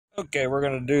Okay, we're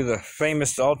going to do the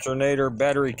famous alternator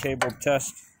battery cable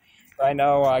test. Right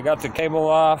now I got the cable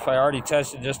off. I already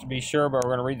tested just to be sure, but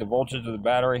we're going to read the voltage of the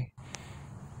battery.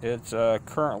 It's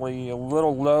currently a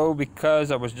little low because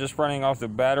I was just running off the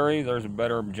battery. There's a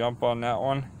better jump on that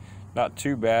one. Not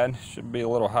too bad. Should be a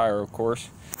little higher, of course.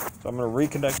 So I'm going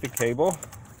to reconnect the cable.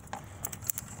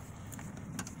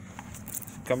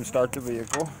 Come start the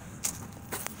vehicle.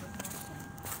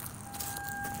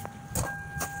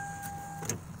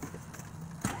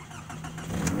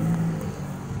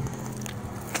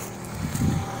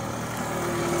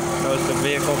 Notice the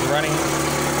vehicle's running.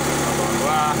 Blah, blah,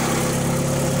 blah.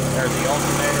 There's the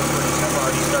alternator. Pretty simple. I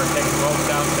already started taking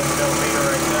volts out. 10mm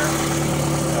right there.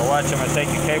 Now watch, I'm going to take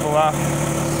the cable off.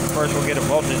 First we'll get a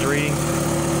voltage reading.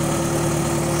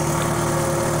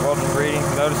 Voltage reading.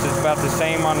 Notice it's about the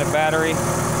same on the battery.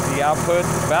 The output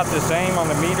about the same on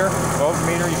the meter.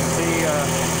 Voltmeter, you can see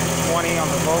 20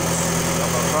 on the volts. Blah,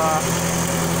 blah, blah.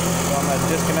 So I'm going to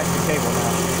disconnect the cable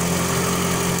now.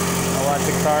 Now watch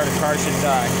the car should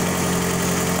die.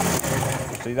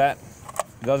 See that?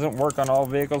 It doesn't work on all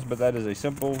vehicles, but that is a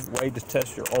simple way to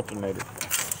test your alternator.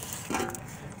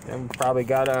 Then we probably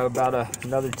got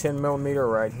another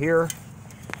 10mm right here.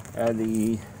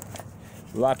 The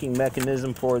locking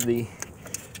mechanism for the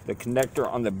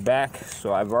connector on the back.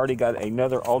 So I've already got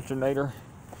another alternator.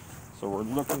 So we're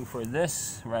looking for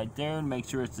this right there. Make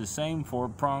sure it's the same. 4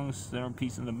 prongs,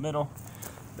 centerpiece in the middle.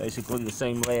 Basically the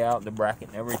same layout, the bracket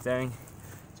and everything.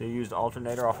 So you use the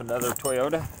alternator off another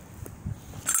Toyota.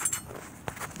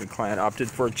 The client opted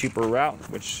for a cheaper route,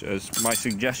 which is my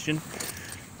suggestion.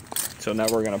 So now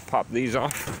we're going to pop these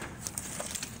off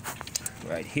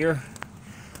right here.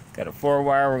 Got a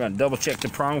 4-wire. We're going to double check the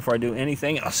prong before I do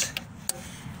anything else.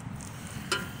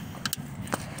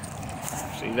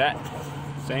 See that?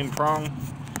 Same prong,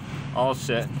 all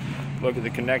set. Look at the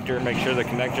connector, make sure the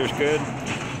connector's good.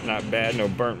 Not bad, no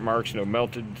burnt marks, no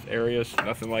melted areas,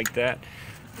 nothing like that.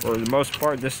 For the most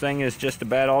part, this thing is just a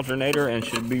bad alternator and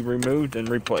should be removed and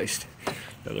replaced.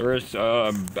 Now, there is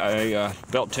a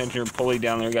belt tensioner pulley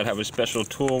down there. You got to have a special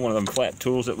tool, one of them flat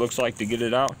tools it looks like, to get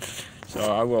it out.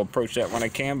 So I will approach that when I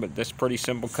can, but that's pretty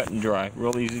simple, cut and dry,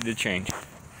 real easy to change.